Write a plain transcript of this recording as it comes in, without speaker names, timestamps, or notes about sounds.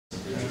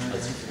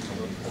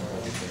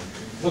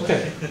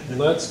Okay,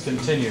 let's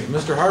continue.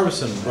 Mr.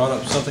 Harbison brought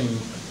up something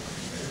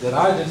that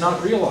I did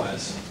not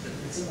realize.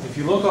 If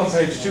you look on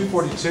page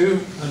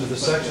 242, under the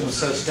section that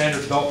says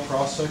standard belt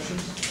cross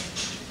sections,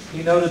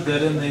 he noted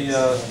that in the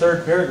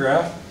third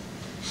paragraph,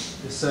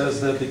 it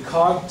says that the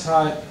cog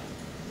type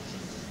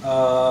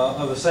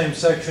of the same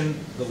section,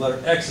 the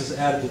letter X is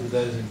added to the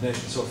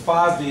designation. So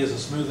 5V is a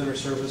smooth inner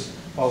surface,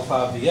 while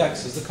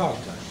 5VX is the cog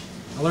type.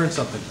 I learned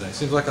something today.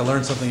 Seems like I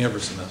learned something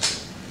every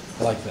semester.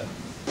 I like that.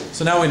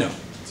 So now we know.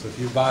 So if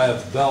you buy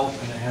a belt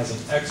and it has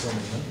an X on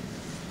it,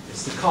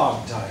 it's the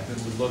cog type. It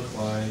would look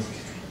like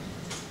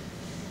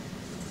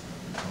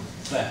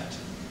that.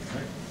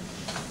 Right?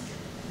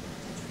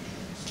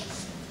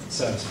 It's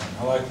satisfying.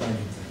 I like learning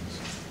things.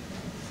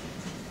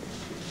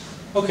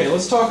 Okay,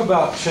 let's talk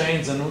about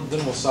chains and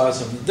then we'll size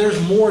them. There's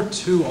more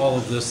to all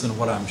of this than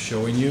what I'm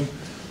showing you.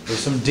 There's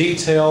some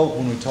detail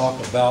when we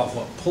talk about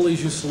what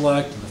pulleys you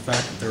select and the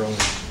fact that they're only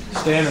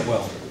standard.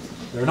 Well,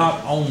 they're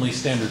not only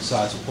standard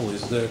size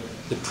pulleys. The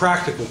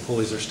practical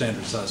pulleys are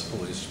standard size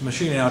pulleys.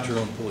 Machining out your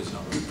own pulley is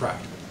not really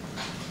practical.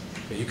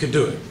 Okay, you can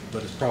do it,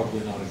 but it's probably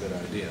not a good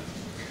idea.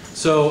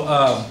 So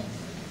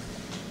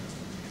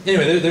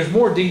anyway, there's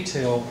more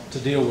detail to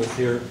deal with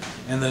here,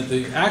 and that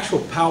the actual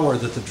power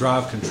that the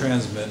drive can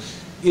transmit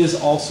is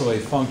also a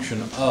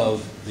function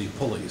of the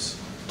pulleys.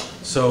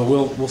 So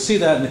we'll see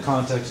that in the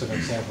context of an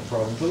example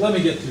problem. But let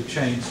me get through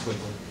chains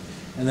quickly,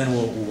 and then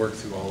we'll work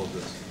through all of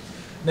this.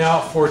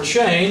 Now for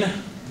chain,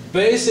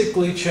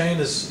 basically chain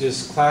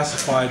is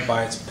classified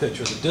by its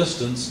pitch, or the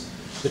distance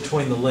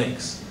between the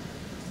links.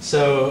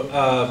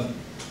 So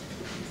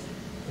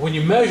when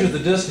you measure the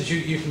distance,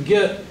 you can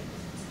get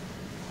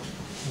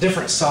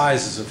different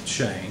sizes of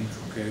chain,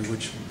 okay,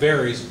 which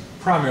varies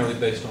primarily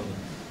based on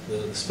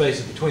the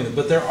space in between them.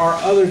 But there are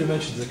other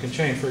dimensions that can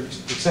change. For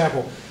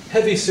example,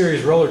 heavy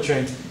series roller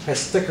chain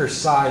has thicker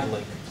side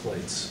link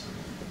plates,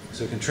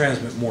 so it can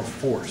transmit more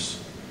force.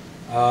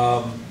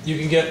 You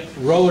can get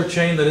roller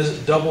chain that is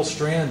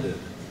double-stranded.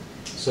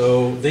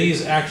 So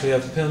these actually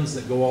have pins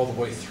that go all the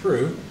way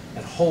through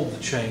and hold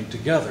the chain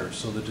together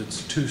so that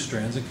it's two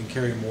strands and can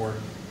carry more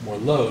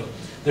load.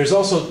 There's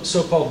also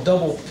so-called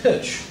double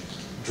pitch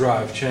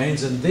drive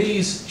chains, and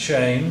these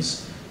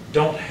chains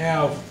don't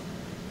have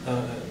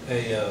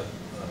a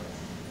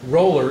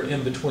roller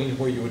in between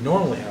where you would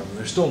normally have them.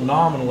 They're still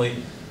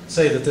nominally,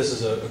 say that this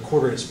is a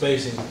quarter-inch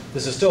spacing,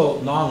 this is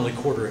still nominally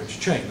quarter-inch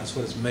chain. That's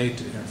what it's made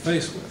to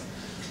interface with.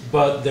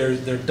 But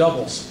they're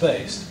double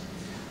spaced.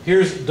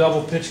 Here's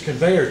double pitch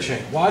conveyor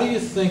chain. Why do you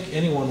think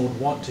anyone would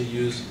want to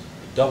use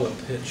a double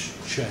pitch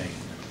chain?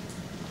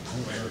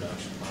 Weight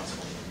reduction,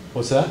 possibly.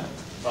 What's that?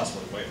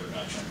 Possibly weight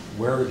reduction.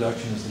 Wear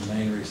reduction is the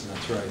main reason,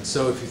 that's right.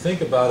 So if you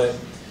think about it,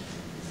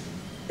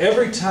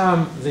 every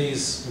time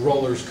these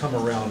rollers come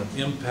around and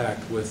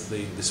impact with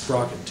the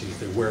sprocket teeth,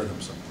 they wear them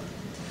somewhere.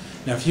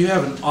 Now if you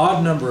have an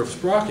odd number of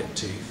sprocket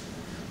teeth,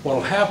 what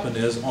will happen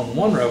is on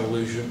one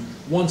revolution,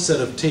 one set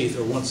of teeth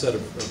or one set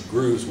of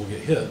grooves will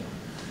get hit.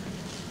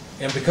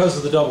 And because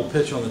of the double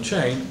pitch on the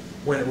chain,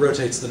 when it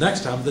rotates the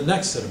next time, the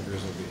next set of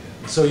grooves will be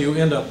hit. And so you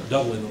end up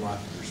doubling the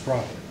life of your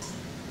sprocket.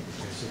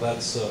 Okay, so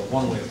that's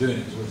one way of doing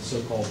it, is with the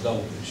so-called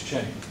double pitch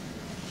chain.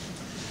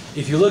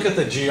 If you look at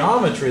the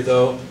geometry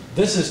though,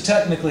 this is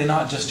technically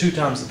not just 2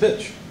 times the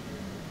pitch,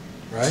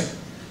 right?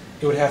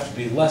 It would have to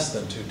be less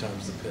than 2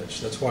 times the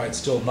pitch. That's why it's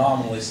still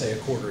nominally, say, a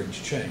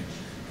quarter-inch chain.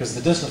 Because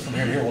the distance from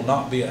here to here will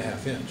not be a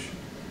half-inch.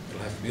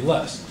 It'll have to be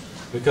less.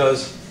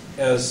 Because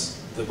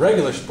as the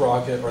regular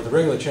sprocket, or the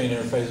regular chain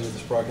interfaces with the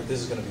sprocket,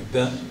 this is going to be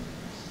bent,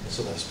 and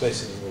so that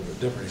spacing is a little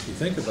bit different. If you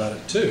think about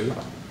it too,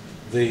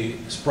 the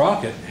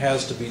sprocket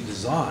has to be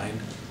designed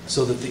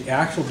so that the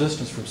actual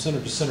distance from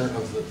center to center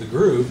of the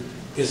groove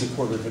is a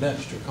quarter of an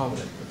inch to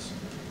accommodate this.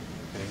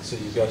 Okay, so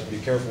you've got to be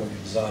careful when you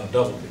design a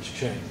double pitch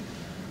chain.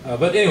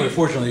 But anyway,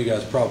 fortunately, you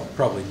guys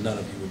probably none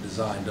of you would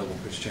design double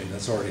pitch chain.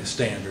 That's already a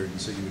standard,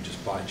 and so you would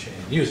just buy chain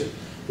and use it.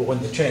 But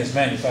when the chain is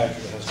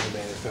manufactured, it has to be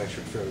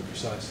manufactured fairly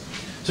precisely.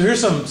 So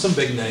here's some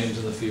big names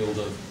in the field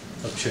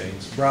of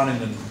chains.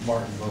 Browning and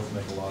Martin both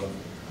make a lot of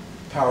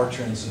power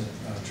transmission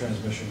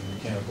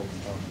mechanical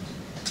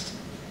components.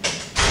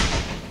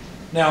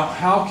 Now,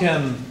 how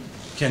can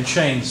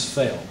chains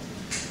fail?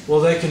 Well,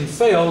 they can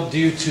fail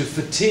due to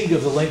fatigue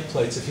of the link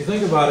plates. If you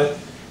think about it,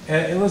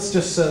 and let's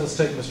take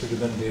Mr.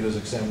 DiBenedito's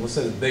example. Let's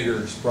say the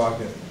bigger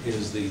sprocket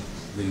is the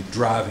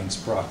driving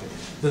sprocket.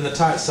 Then the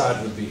tight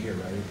side would be here,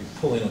 right? If you're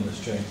pulling on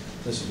this chain,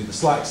 this would be the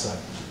slack side.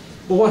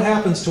 But what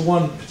happens to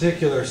one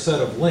particular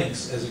set of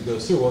links as it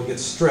goes through? Well, it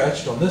gets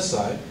stretched on this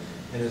side,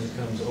 and as it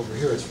comes over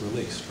here, it's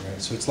released,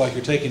 right? So it's like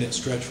you're taking it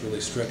stretch,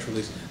 release,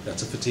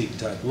 that's a fatigue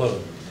type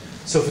load.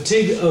 So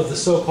fatigue of the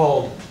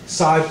so-called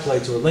side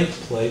plates or link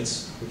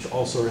plates, which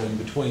also are in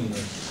between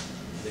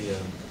the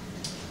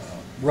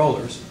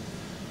rollers,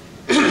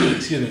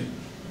 excuse me,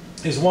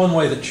 is one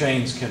way that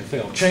chains can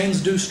fail.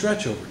 Chains do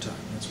stretch over time.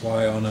 That's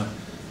why on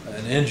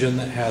an engine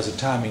that has a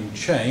timing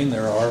chain,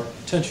 there are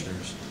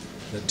tensioners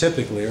that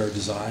typically are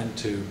designed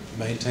to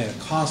maintain a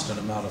constant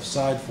amount of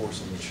side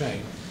force on the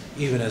chain,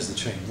 even as the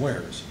chain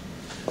wears.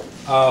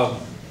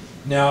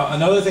 Now,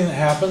 another thing that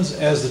happens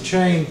as the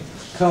chain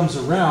comes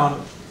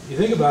around, you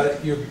think about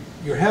it,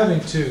 you're having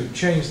to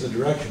change the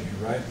direction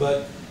here, right?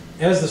 But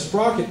as the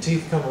sprocket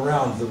teeth come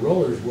around, the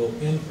rollers will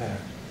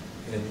impact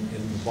in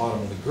the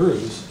bottom of the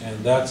grooves,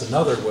 and that's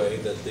another way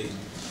that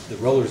the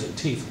rollers and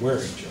teeth wear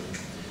each other.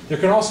 There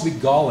can also be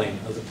galling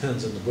of the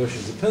pins and the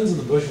bushings. The pins and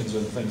the bushings are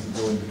the things that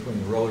go in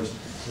between the rollers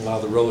and allow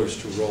the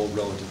rollers to roll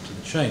relative to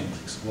the chain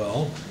links.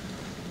 Well,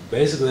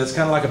 basically that's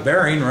kind of like a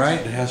bearing, right?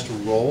 It has to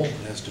roll, it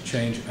has to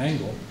change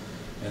angle,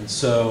 and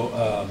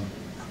so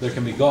there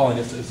can be galling.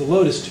 If the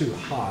load is too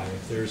high,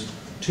 if there's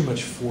too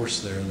much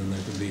force there, then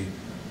there can be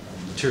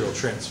material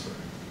transfer.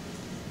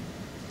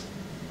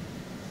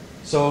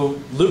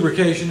 So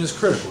lubrication is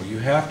critical. You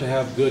have to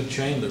have good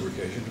chain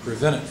lubrication to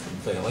prevent it from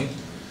failing.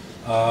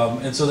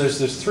 And so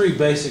there's three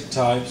basic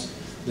types.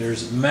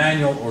 There's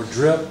manual or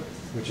drip,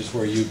 which is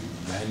where you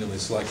manually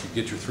select, you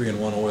get your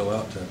 3-in-1 oil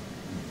out to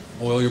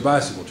oil your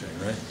bicycle chain,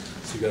 right?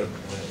 So you got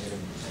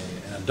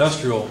an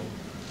industrial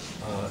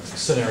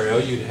scenario,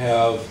 you'd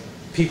have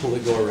people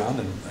that go around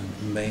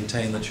and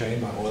maintain the chain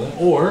by oiling,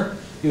 or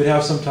you would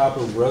have some type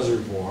of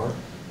reservoir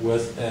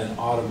with an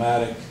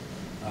automatic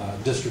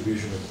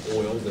distribution of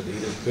oil that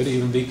either could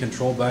even be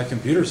controlled by a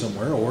computer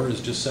somewhere or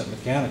is just set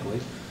mechanically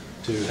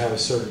to have a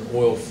certain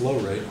oil flow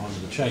rate onto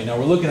the chain. Now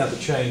we're looking at the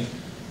chain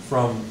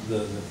from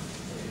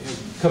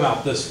come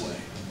out this way,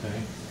 okay?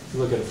 If you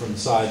look at it from the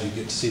side, you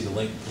get to see the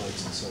link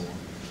plates and so on.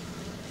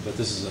 But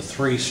this is a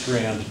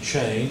 3-strand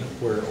chain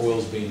where oil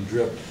is being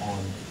dripped on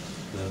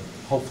the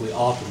hopefully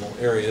optimal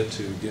area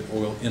to get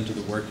oil into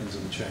the workings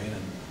of the chain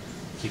and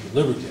keep it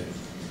lubricated.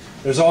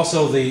 There's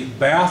also the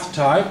bath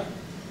type,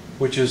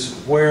 which is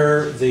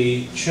where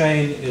the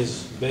chain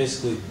is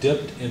basically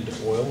dipped into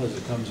oil as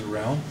it comes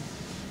around.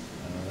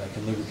 That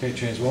can lubricate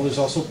chains well. There's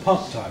also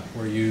pump type,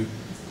 where you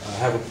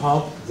have a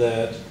pump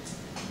that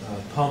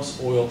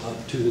pumps oil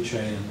up to the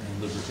chain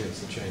and lubricates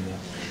the chain that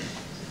way.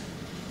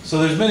 So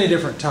there's many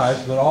different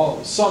types,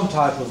 but some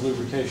type of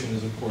lubrication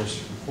is of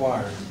course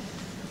required.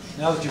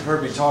 Now that you've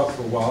heard me talk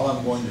for a while,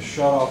 I'm going to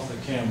shut off the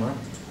camera,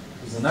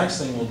 because the next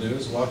thing we'll do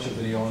is watch a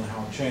video on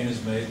how a chain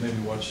is made, maybe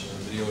watch a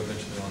video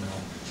eventually on how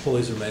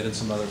pulleys are made and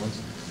some other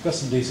ones. I've got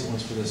some decent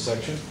ones for this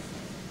section,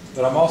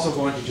 but I'm also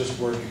going to just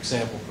work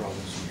example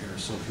problems from here.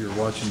 So if you're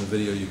watching the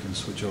video, you can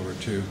switch over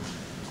to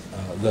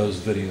those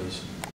videos.